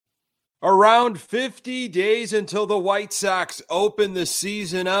Around 50 days until the White Sox open the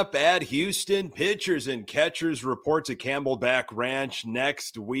season up at Houston. Pitchers and catchers report to Camelback Ranch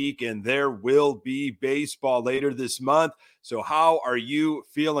next week, and there will be baseball later this month. So how are you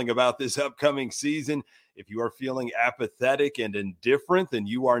feeling about this upcoming season? If you are feeling apathetic and indifferent, then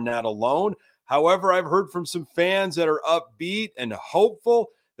you are not alone. However, I've heard from some fans that are upbeat and hopeful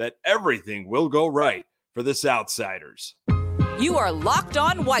that everything will go right for the Southsiders. You are Locked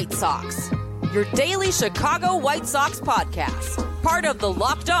On White Sox, your daily Chicago White Sox podcast. Part of the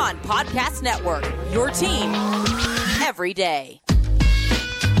Locked On Podcast Network, your team every day.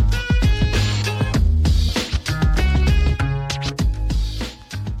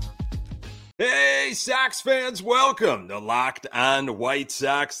 Hey, Sox fans, welcome to Locked On White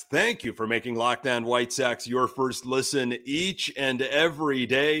Sox. Thank you for making Locked On White Sox your first listen each and every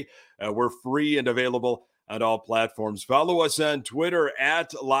day. We're free and available on all platforms. Follow us on Twitter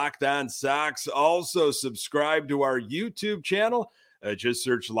at Locked On Sox. Also, subscribe to our YouTube channel. Just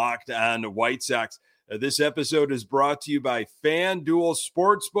search Locked On White Sox. This episode is brought to you by FanDuel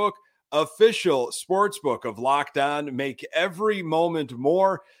Sportsbook, official sportsbook of Locked On. Make every moment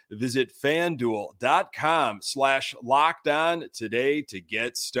more. Visit FanDuel.com/LockedOn today to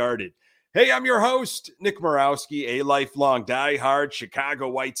get started. Hey, I'm your host, Nick Morawski, a lifelong diehard Chicago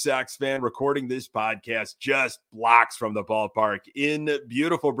White Sox fan, recording this podcast just blocks from the ballpark in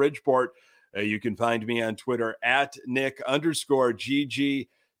beautiful Bridgeport. You can find me on Twitter at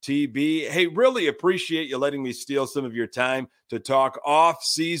Nick_GGTB. Hey, really appreciate you letting me steal some of your time to talk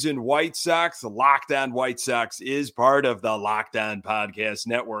off-season White Sox. Locked On White Sox is part of the Locked On Podcast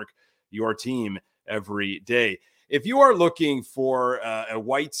Network, your team every day. If you are looking for a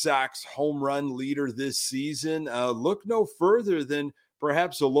White Sox home run leader this season, look no further than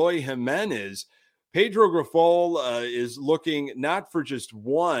perhaps Eloy Jimenez. Pedro Grifol is looking not for just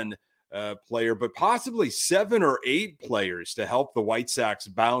one player, but possibly 7 or 8 players to help the White Sox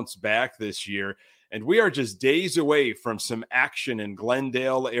bounce back this year. And we are just days away from some action in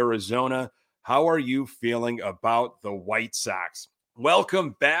Glendale, Arizona. How are you feeling about the White Sox?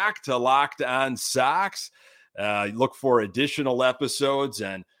 Welcome back to Locked On Sox. Look for additional episodes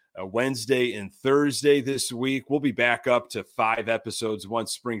on Wednesday and Thursday this week. We'll be back up to 5 episodes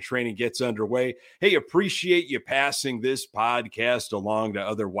once spring training gets underway. Hey, appreciate you passing this podcast along to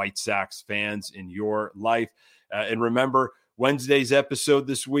other White Sox fans in your life. And remember, Wednesday's episode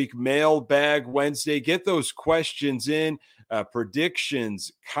this week, Mailbag Wednesday. Get those questions in,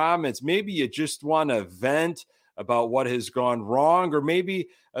 predictions, comments. Maybe you just want to vent about what has gone wrong, or maybe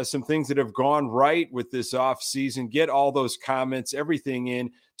some things that have gone right with this offseason. Get all those comments, everything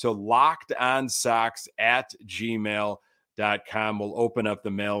in to lockedonsox@gmail.com. We'll open up the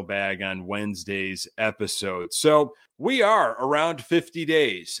mailbag on Wednesday's episode. So we are around 50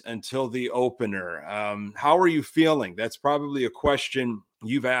 days until the opener. How are you feeling? That's probably a question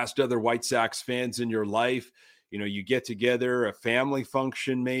you've asked other White Sox fans in your life. You know, you get together, a family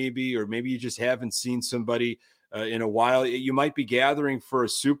function maybe, or maybe you just haven't seen somebody in a while. You might be gathering for a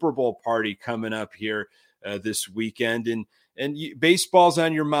Super Bowl party coming up here this weekend, and baseball's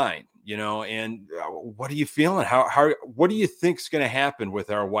on your mind, you know. And what are you feeling? What do you think's going to happen with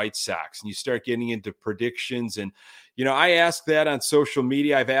our White Sox? And you start getting into predictions, and you know, I asked that on social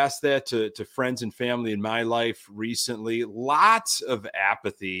media. I've asked that to friends and family in my life recently. Lots of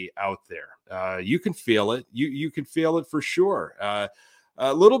apathy out there. You can feel it. You can feel it for sure.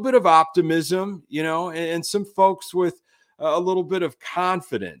 A little bit of optimism, you know, and some folks with a little bit of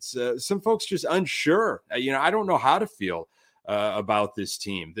confidence. Some folks just unsure. You know, I don't know how to feel about this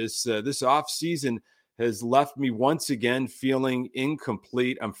team. This offseason has left me once again feeling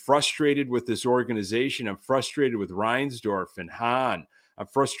incomplete. I'm frustrated with this organization. I'm frustrated with Reinsdorf and Hahn. I'm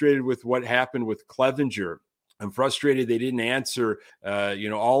frustrated with what happened with Clevenger. I'm frustrated they didn't answer,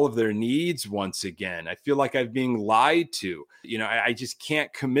 all of their needs once again. I feel like I'm being lied to. You know, I just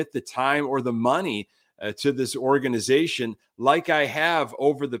can't commit the time or the money to this organization like I have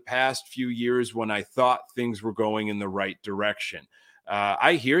over the past few years when I thought things were going in the right direction.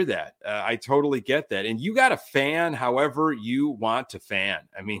 I hear that. I totally get that. And you got to fan however you want to fan.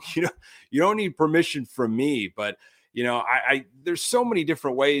 I mean, you don't need permission from me, but you know, I there's so many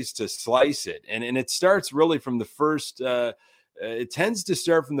different ways to slice it. And it starts really from the first, it tends to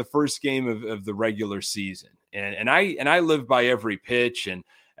start from the first game of the regular season. And I live by every pitch, and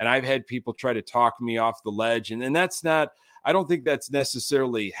I've had people try to talk me off the ledge. And that's not, I don't think that's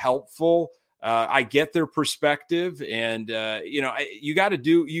necessarily helpful. I get their perspective, and you've got to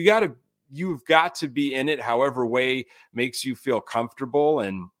be in it however way makes you feel comfortable.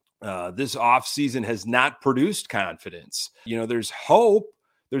 And this offseason has not produced confidence. You know, there's hope.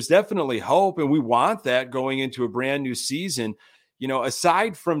 there's definitely hope, and we want that going into a brand new season.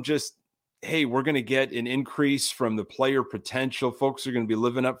 Aside from just, hey, we're going to get an increase from the player potential. Folks are going to be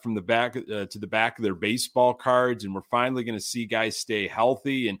living up from the back to the back of their baseball cards, and we're finally going to see guys stay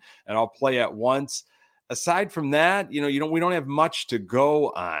healthy and all play at once. Aside from that, we don't have much to go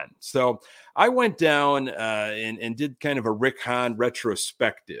on. So I went down and did kind of a Rick Hahn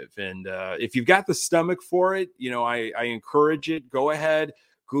retrospective. And if you've got the stomach for it, I encourage it. Go ahead,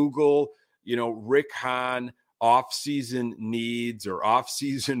 Google, Rick Hahn off-season needs or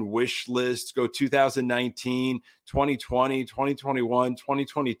off-season wish lists. Go 2019, 2020, 2021,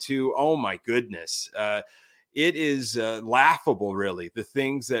 2022. Oh my goodness. It is laughable, really, the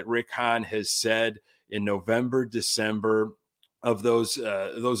things that Rick Hahn has said in November, December of those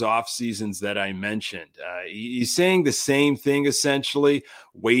off seasons that I mentioned. He's saying the same thing, essentially,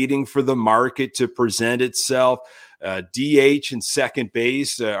 waiting for the market to present itself. DH and second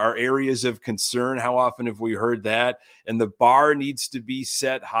base are areas of concern. How often have we heard that? And the bar needs to be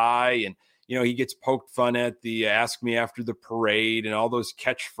set high. And, he gets poked fun at the ask me after the parade and all those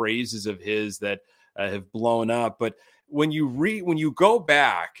catchphrases of his that have blown up. But when you go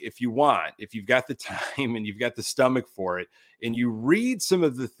back, if you've got the time and you've got the stomach for it, and you read some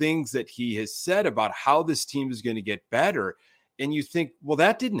of the things that he has said about how this team is going to get better, and you think, well,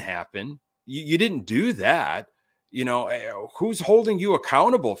 that didn't happen. You didn't do that. Who's holding you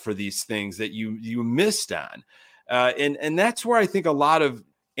accountable for these things that you missed on? And that's where I think a lot of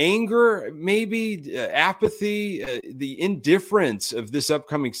anger, maybe apathy, the indifference of this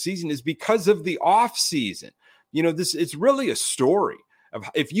upcoming season is because of the off season. It's really a story of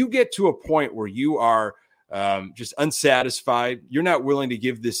if you get to a point where you are just unsatisfied, you're not willing to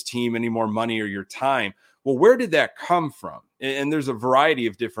give this team any more money or your time. Well, where did that come from? And there's a variety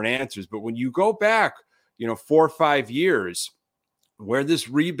of different answers. But when you go back, 4 or 5 years where this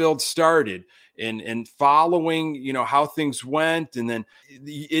rebuild started and following, how things went, and then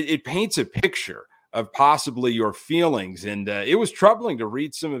it paints a picture of possibly your feelings. And it was troubling to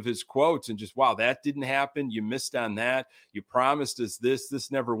read some of his quotes and just, wow, that didn't happen. You missed on that. You promised us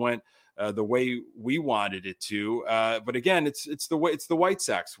this never went the way we wanted it to. But again, it's the White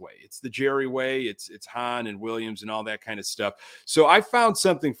Sox way. It's the Jerry way. It's Hahn and Williams and all that kind of stuff. So I found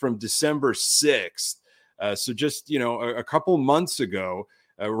something from December 6th. So just, a couple months ago,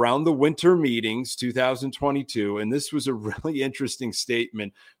 around the winter meetings, 2022. And this was a really interesting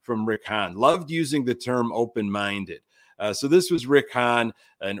statement from Rick Hahn. Loved using the term open-minded. So this was Rick Hahn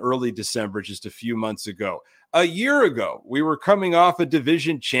in early December, just a few months ago. A year ago, we were coming off a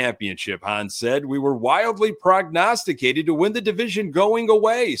division championship, Hahn said. We were wildly prognosticated to win the division going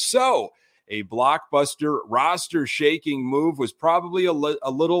away. So a blockbuster roster-shaking move was probably a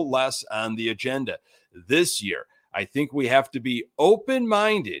little less on the agenda. This year, I think we have to be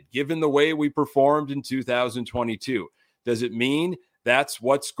open-minded given the way we performed in 2022. Does it mean that's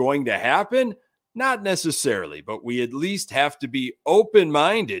what's going to happen? Not necessarily, but we at least have to be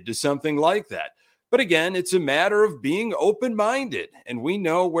open-minded to something like that. But again, it's a matter of being open-minded, and we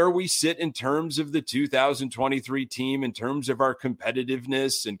know where we sit in terms of the 2023 team, in terms of our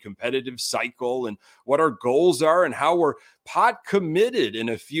competitiveness and competitive cycle and what our goals are and how we're pot committed in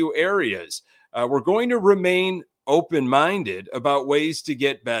a few areas. We're going to remain open-minded about ways to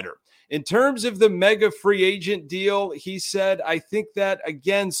get better. In terms of the mega free agent deal, he said, I think that,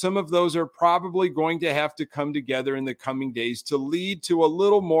 again, some of those are probably going to have to come together in the coming days to lead to a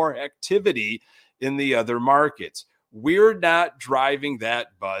little more activity in the other markets. We're not driving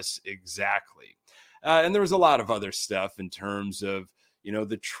that bus exactly. And there was a lot of other stuff in terms of,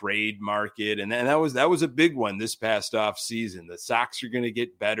 the trade market. And that was a big one this past off season. The Sox are going to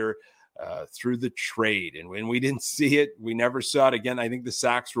get better through the trade. And when we didn't see it, we never saw it again. I think the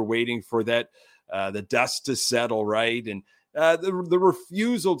Sox were waiting for that, the dust to settle, right? And the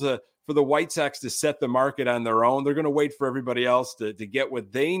refusal for the White Sox to set the market on their own. They're going to wait for everybody else to get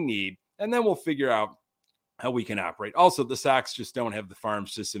what they need. And then we'll figure out how we can operate. Also, the Sox just don't have the farm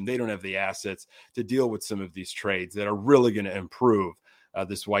system. They don't have the assets to deal with some of these trades that are really going to improve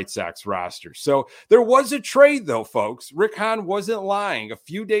this White Sox roster. So there was a trade, though, folks. Rick Hahn wasn't lying. A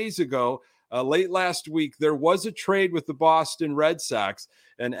few days ago, late last week, there was a trade with the Boston Red Sox,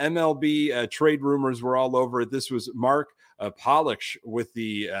 and MLB trade rumors were all over it. This was Mark Polish with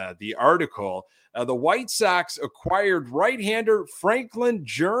the article. The White Sox acquired right-hander Franklin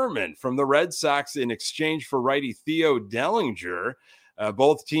German from the Red Sox in exchange for righty Theo Dellinger.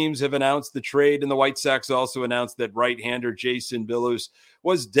 Both teams have announced the trade, and the White Sox also announced that right-hander Jason Billus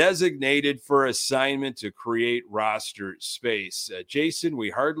was designated for assignment to create roster space. Jason, we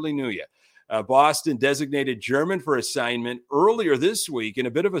hardly knew you. Boston designated German for assignment earlier this week in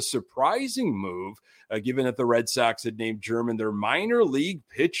a bit of a surprising move, given that the Red Sox had named German their minor league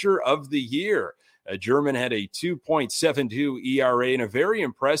pitcher of the year. German had a 2.72 ERA and a very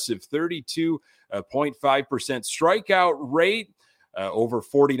impressive 32.5% strikeout rate, over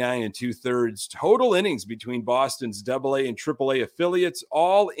 49 2/3 total innings between Boston's AA and AAA affiliates,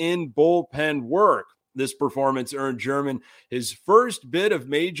 all in bullpen work. This performance earned German his first bit of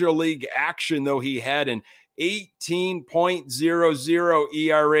major league action, though he had an 18.00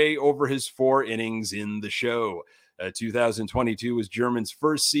 ERA over his 4 innings in the show. 2022 was German's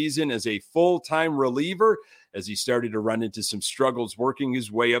first season as a full-time reliever, as he started to run into some struggles working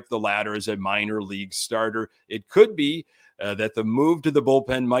his way up the ladder as a minor league starter. It could be that the move to the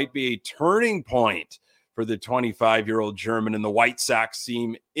bullpen might be a turning point for the 25-year-old German, and the White Sox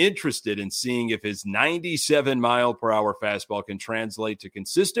seem interested in seeing if his 97-mile-per-hour fastball can translate to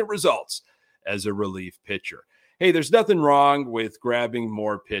consistent results as a relief pitcher. Hey, there's nothing wrong with grabbing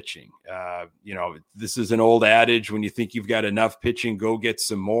more pitching. This is an old adage: when you think you've got enough pitching, go get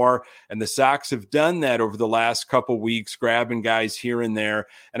some more. And the Sox have done that over the last couple weeks, grabbing guys here and there.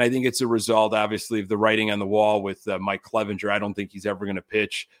 And I think it's a result, obviously, of the writing on the wall with Mike Clevenger. I don't think he's ever going to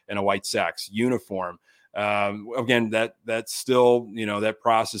pitch in a White Sox uniform. Again, that's still, that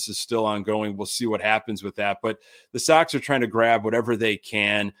process is still ongoing. We'll see what happens with that. But the Sox are trying to grab whatever they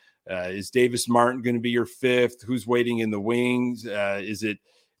can. Is Davis Martin going to be your fifth? Who's waiting in the wings? Is it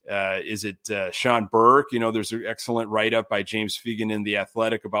Sean Burke? There's an excellent write-up by James Fegan in The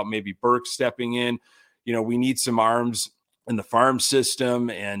Athletic about maybe Burke stepping in. We need some arms in the farm system,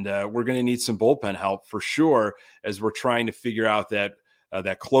 and we're going to need some bullpen help for sure as we're trying to figure out that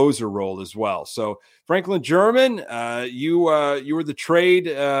closer role as well. So Franklin German, you were the trade.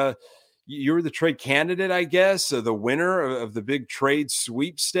 You were the trade candidate, I guess, the winner of the big trade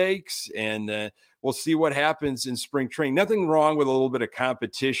sweepstakes, and we'll see what happens in spring training. Nothing wrong with a little bit of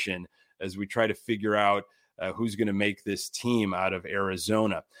competition as we try to figure out who's going to make this team out of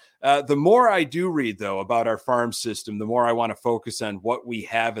Arizona. The more I do read, though, about our farm system, the more I want to focus on what we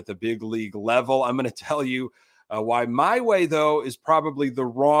have at the big league level. I'm going to tell you why my way, though, is probably the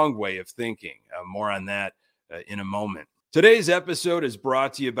wrong way of thinking. More on that in a moment. Today's episode is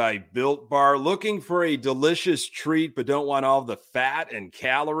brought to you by Built Bar. Looking for a delicious treat but don't want all the fat and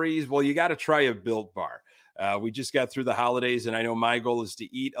calories? Well, you got to try a Built Bar. We just got through the holidays, and I know my goal is to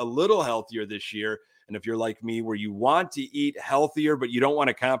eat a little healthier this year. And if you're like me, where you want to eat healthier but you don't want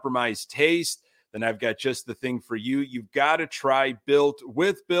to compromise taste, then I've got just the thing for you. You've got to try Built.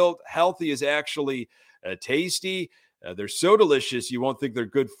 With Built, healthy is actually tasty. They're so delicious, you won't think they're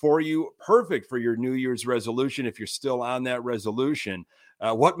good for you. Perfect for your New Year's resolution if you're still on that resolution.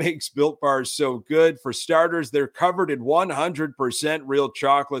 What makes Built Bars so good? For starters, they're covered in 100% real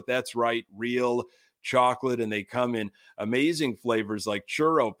chocolate. That's right, real chocolate. And they come in amazing flavors like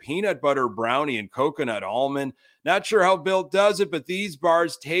churro, peanut butter brownie, and coconut almond. Not sure how Built does it, but these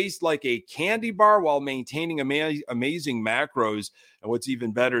bars taste like a candy bar while maintaining amazing macros. And what's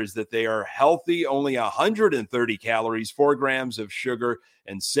even better is that they are healthy, only 130 calories, 4 grams of sugar,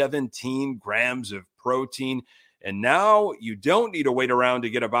 and 17 grams of protein. And now you don't need to wait around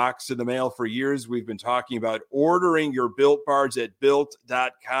to get a box in the mail. For years, we've been talking about ordering your Built Bars at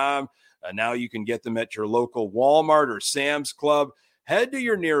Built.com. Now you can get them at your local Walmart or Sam's Club. Head to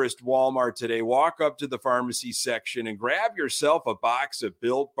your nearest Walmart today, walk up to the pharmacy section and grab yourself a box of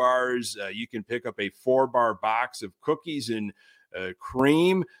Built Bars. You can pick up a 4-bar box of cookies and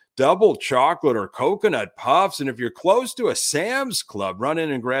cream, double chocolate, or coconut puffs. And if you're close to a Sam's Club, run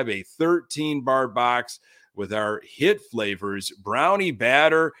in and grab a 13-bar box with our hit flavors, brownie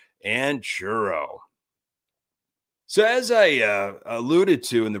batter and churro. So as I alluded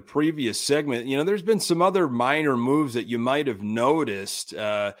to in the previous segment, there's been some other minor moves that you might have noticed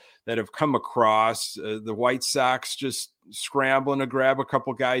that have come across. The White Sox just scrambling to grab a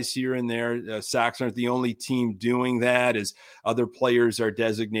couple guys here and there. Sox aren't the only team doing that, as other players are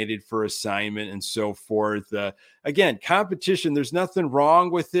designated for assignment and so forth. Again, competition, there's nothing wrong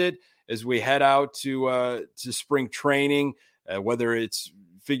with it as we head out to spring training, whether it's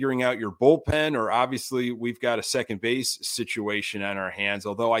figuring out your bullpen, or obviously we've got a second base situation on our hands,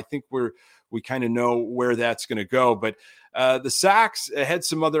 although I think we kind of know where that's going to go. But the Sox had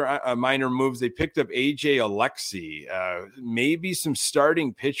some other minor moves. They picked up AJ Alexy, maybe some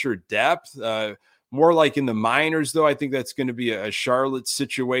starting pitcher depth, more like in the minors, though. I think that's going to be a Charlotte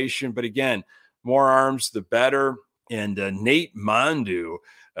situation. But again, more arms, the better. And Nate Mondu,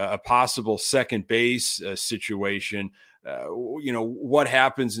 a possible second base situation. What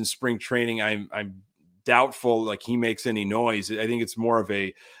happens in spring training, I'm doubtful like he makes any noise. I think it's more of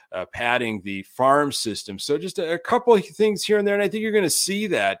a padding the farm system. So just a couple of things here and there. And I think you're going to see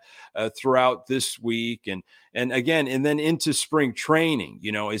that throughout this week and again, and then into spring training,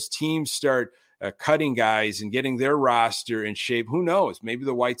 as teams start cutting guys and getting their roster in shape. Who knows? Maybe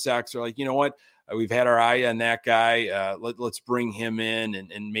the White Sox are like, you know what? We've had our eye on that guy. Let's bring him in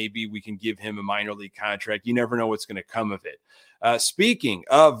and maybe we can give him a minor league contract. You never know what's going to come of it. Speaking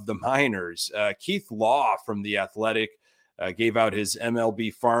of the minors, Keith Law from The Athletic gave out his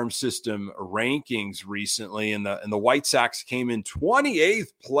MLB farm system rankings recently, and the White Sox came in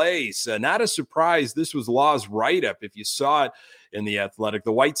 28th place. Not a surprise. This was Law's write-up. If you saw it in The Athletic,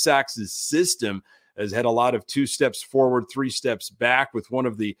 the White Sox's system has had a lot of 2 steps forward, 3 steps back, with one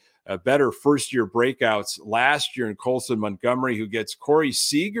of the better first-year breakouts last year in Colson Montgomery, who gets Corey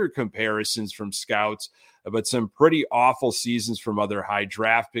Seager comparisons from scouts, but some pretty awful seasons from other high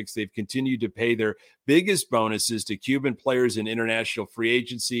draft picks. They've continued to pay their biggest bonuses to Cuban players in international free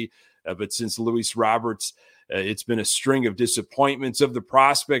agency, but since Luis Roberts, it's been a string of disappointments. Of the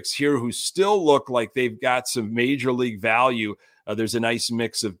prospects here who still look like they've got some major league value, there's a nice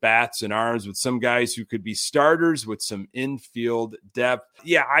mix of bats and arms with some guys who could be starters with some infield depth.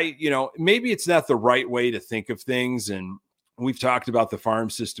 Yeah, maybe it's not the right way to think of things. And we've talked about the farm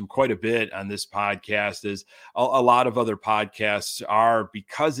system quite a bit on this podcast, as a lot of other podcasts are,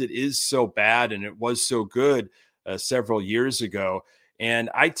 because it is so bad and it was so good several years ago. And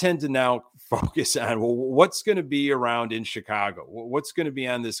I tend to now focus on, well, what's going to be around in Chicago? What's going to be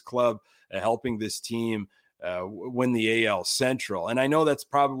on this club helping this team win the AL Central? And I know that's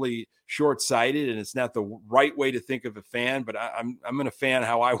probably short-sighted and it's not the right way to think of a fan, but I'm going to fan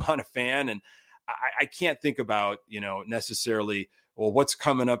how I want to fan. And I can't think about, necessarily, well, what's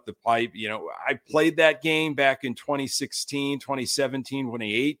coming up the pipe. I played that game back in 2016, 2017,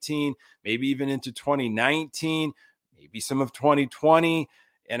 2018, maybe even into 2019, maybe some of 2020.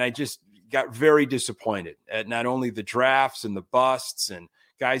 And I just got very disappointed at not only the drafts and the busts and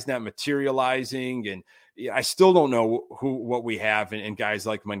guys not materializing. And I still don't know what we have in guys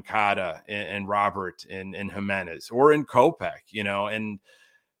like Moncada and Robert and Jimenez or in Kopech, and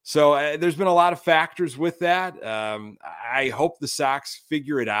so there's been a lot of factors with that. I hope the Sox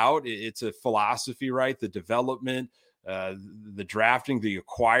figure it out. It's a philosophy, right? The development, the drafting, the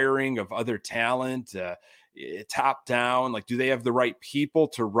acquiring of other talent, top down. Like, do they have the right people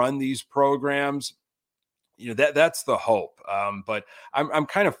to run these programs? That's the hope. But I'm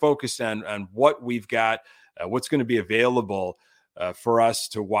kind of focused on what we've got, what's going to be available for us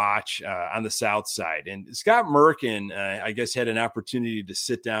to watch on the South Side. And Scott Merkin, I guess, had an opportunity to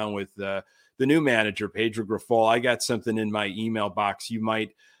sit down with the new manager, Pedro Grifol. I got something in my email box you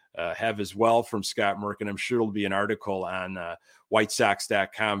might have as well from Scott Merkin. I'm sure it'll be an article on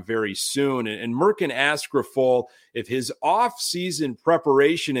WhiteSox.com very soon. And Merkin asked Grifol if his off-season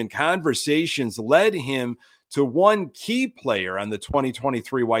preparation and conversations led him to one key player on the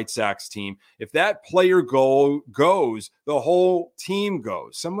 2023 White Sox team. If that player goes, the whole team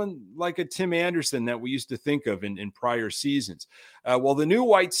goes. Someone like a Tim Anderson that we used to think of in prior seasons. Well, the new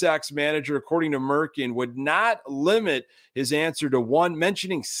White Sox manager, according to Merkin, would not limit his answer to one,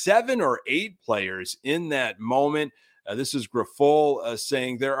 mentioning 7 or 8 players in that moment. This is Grifol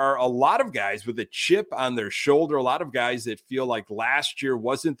saying there are a lot of guys with a chip on their shoulder, a lot of guys that feel like last year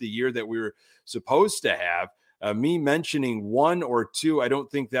wasn't the year that we were supposed to have. Me mentioning 1 or 2, I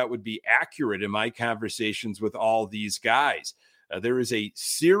don't think that would be accurate in my conversations with all these guys. There is a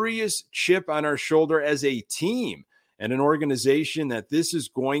serious chip on our shoulder as a team and an organization that this is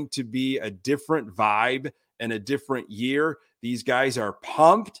going to be a different vibe and a different year. These guys are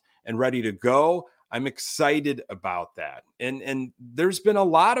pumped and ready to go. I'm excited about that. And there's been a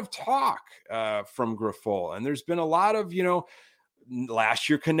lot of talk from Grifol, and there's been a lot of, last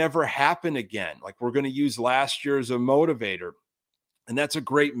year can never happen again. Like, we're going to use last year as a motivator. And that's a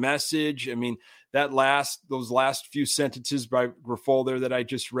great message. I mean, those last few sentences by Grifol there that I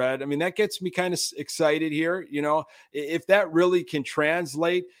just read, I mean, that gets me kind of excited here. If that really can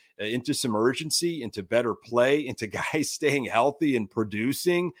translate into some urgency, into better play, into guys staying healthy and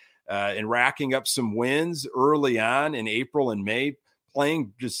producing and racking up some wins early on in April and May,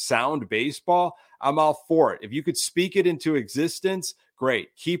 playing just sound baseball, I'm all for it. If you could speak it into existence,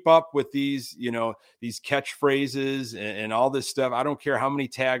 great. Keep up with these, these catchphrases and all this stuff. I don't care how many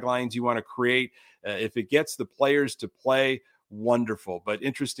taglines you want to create. If it gets the players to play, wonderful. But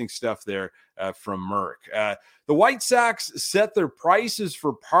interesting stuff there from Merck. The White Sox set their prices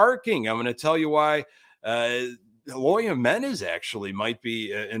for parking. I'm going to tell you why. Eloy Jimenez actually might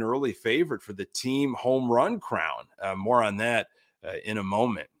be an early favorite for the team home run crown. More on that in a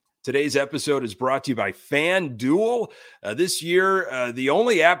moment. Today's episode is brought to you by FanDuel. This year, the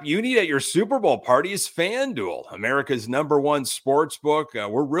only app you need at your Super Bowl party is FanDuel, America's #1 sports book.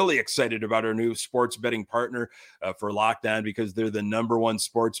 We're really excited about our new sports betting partner for Locked On because they're the #1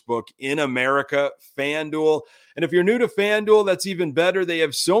 sports book in America, FanDuel. And if you're new to FanDuel, that's even better. They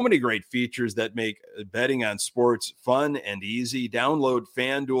have so many great features that make betting on sports fun and easy. Download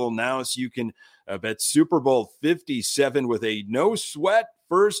FanDuel now so you can bet Super Bowl 57 with a no-sweat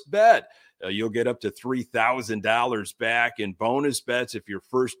first bet. You'll get up to $3,000 back in bonus bets if your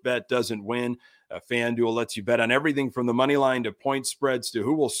first bet doesn't win. FanDuel lets you bet on everything from the money line to point spreads to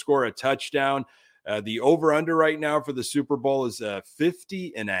who will score a touchdown. The over-under right now for the Super Bowl is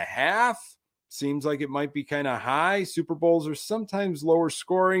 50.5. Seems like it might be kind of high. Super Bowls are sometimes lower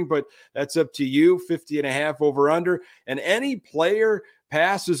scoring, but that's up to you. 50.5 over-under. And any player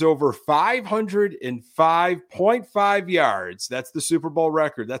passes over 505.5 yards. That's the Super Bowl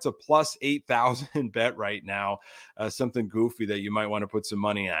record. That's a plus 8,000 bet right now. Something goofy that you might want to put some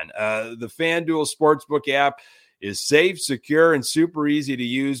money on. The FanDuel Sportsbook app is safe, secure, and super easy to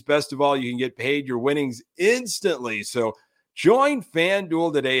use. Best of all, you can get paid your winnings instantly. So join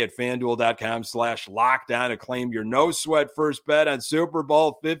FanDuel today at FanDuel.com/lockedon to claim your no-sweat first bet on Super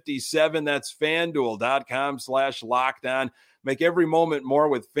Bowl 57. That's FanDuel.com/lockedon. Make every moment more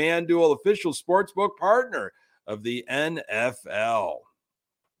with FanDuel, official sportsbook partner of the NFL.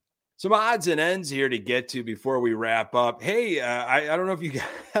 Some odds and ends here to get to before we wrap up. Hey, I don't know if you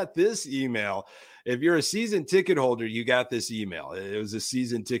got this email. If you're a season ticket holder, you got this email. It was a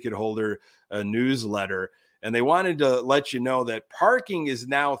season ticket holder newsletter. And they wanted to let you know that parking is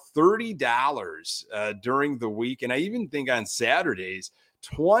now $30 during the week. And I even think on Saturdays,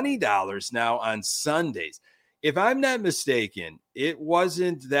 $20 now on Sundays. If I'm not mistaken, it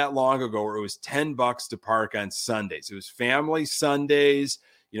wasn't that long ago where it was $10 to park on Sundays. It was family Sundays.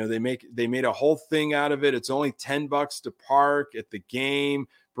 You know, they made a whole thing out of it. It's only $10 to park at the game.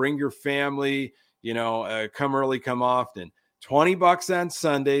 Bring your family, come early, come often. $20 on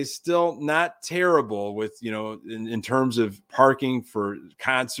Sundays, still not terrible with, in terms of parking for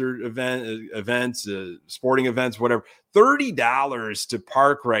concert events, sporting events, whatever. $30 to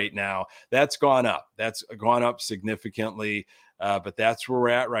park right now. That's gone up. That's gone up significantly. But that's where we're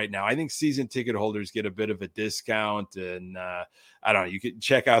at right now. I think season ticket holders get a bit of a discount, and I don't know. You can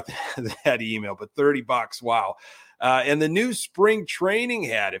check out that email, but $30. Wow. And the new spring training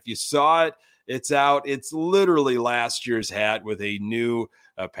hat, if you saw it, it's out. It's literally last year's hat with a new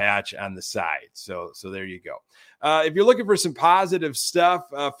patch on the side. So there you go. If you're looking for some positive stuff,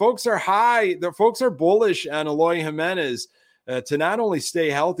 folks are high. The folks are bullish on Eloy Jimenez to not only stay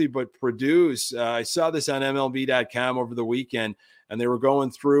healthy, but produce. I saw this on MLB.com over the weekend, and they were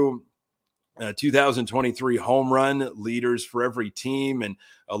going through 2023 home run leaders for every team. And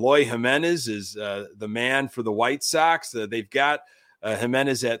Eloy Jimenez is the man for the White Sox. They've got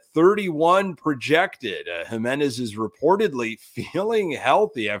Jimenez at 31 projected. Jimenez is reportedly feeling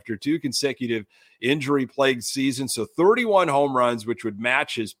healthy after 2 consecutive injury-plagued seasons. So 31 home runs, which would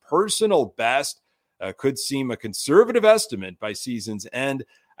match his personal best, could seem a conservative estimate by season's end.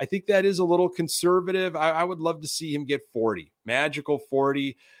 I think that is a little conservative. I would love to see him get 40, magical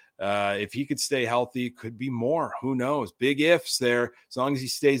 40. If he could stay healthy, could be more. Who knows? Big ifs there, as long as he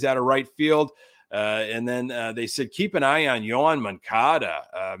stays out of right field. And then they said, keep an eye on Yoan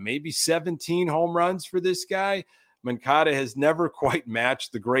Moncada, maybe 17 home runs for this guy. Moncada has never quite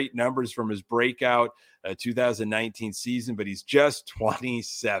matched the great numbers from his breakout 2019 season, but he's just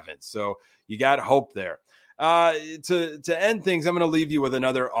 27. So you got hope there. To end things, I'm going to leave you with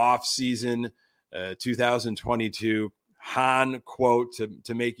another off-season 2022 Hahn quote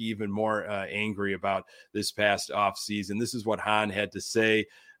to make you even more angry about this past off-season. This is what Hahn had to say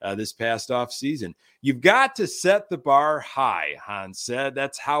this past off-season. You've got to set the bar high, Hahn said.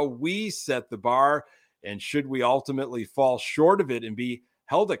 That's how we set the bar. And should we ultimately fall short of it and be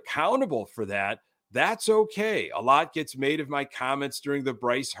held accountable for that, that's okay. A lot gets made of my comments during the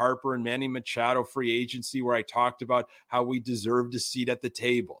Bryce Harper and Manny Machado free agency, where I talked about how we deserved a seat at the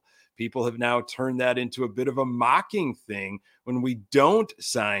table. People have now turned that into a bit of a mocking thing when we don't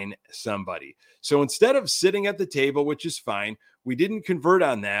sign somebody. So instead of sitting at the table, which is fine, we didn't convert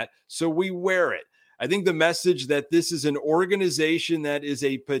on that, so we wear it. I think the message that this is an organization that is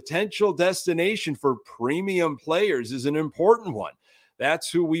a potential destination for premium players is an important one. That's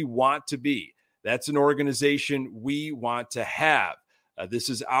who we want to be. That's an organization we want to have. This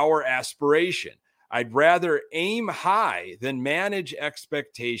is our aspiration. I'd rather aim high than manage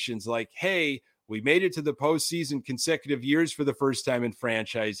expectations like, hey, we made it to the postseason consecutive years for the first time in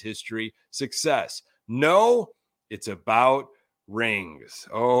franchise history. Success. No, it's about rings.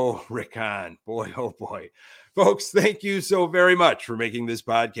 Oh, Rick Hahn. Boy, oh boy. Folks, thank you so very much for making this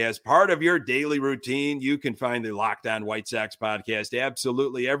podcast part of your daily routine. You can find the Locked On White Sox podcast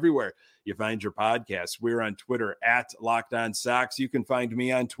absolutely everywhere you find your podcasts. We're on Twitter at Locked On Sox. You can find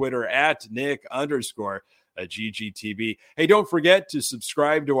me on Twitter at Nick_GGTB. Hey, don't forget to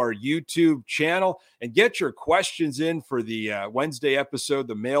subscribe to our YouTube channel and get your questions in for the Wednesday episode,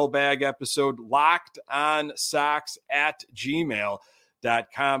 the mailbag episode,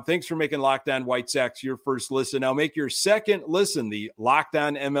 LockedOnSox@gmail.com. Thanks for making Locked On White Sox your first listen. Now make your second listen the Locked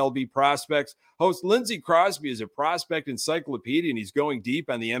On MLB Prospects. Host Lindsey Crosby is a prospect encyclopedia, and he's going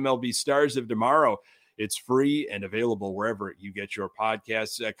deep on the MLB stars of tomorrow. It's free and available wherever you get your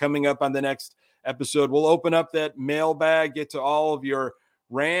podcasts. Coming up on the next episode, we'll open up that mailbag, get to all of your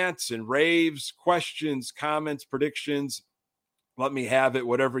rants and raves, questions, comments, predictions. Let me have it,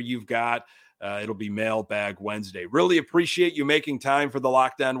 whatever you've got. It'll be Mailbag Wednesday. Really appreciate you making time for the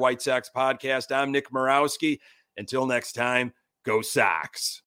Locked On White Sox podcast. I'm Nick Morawski. Until next time, go Sox.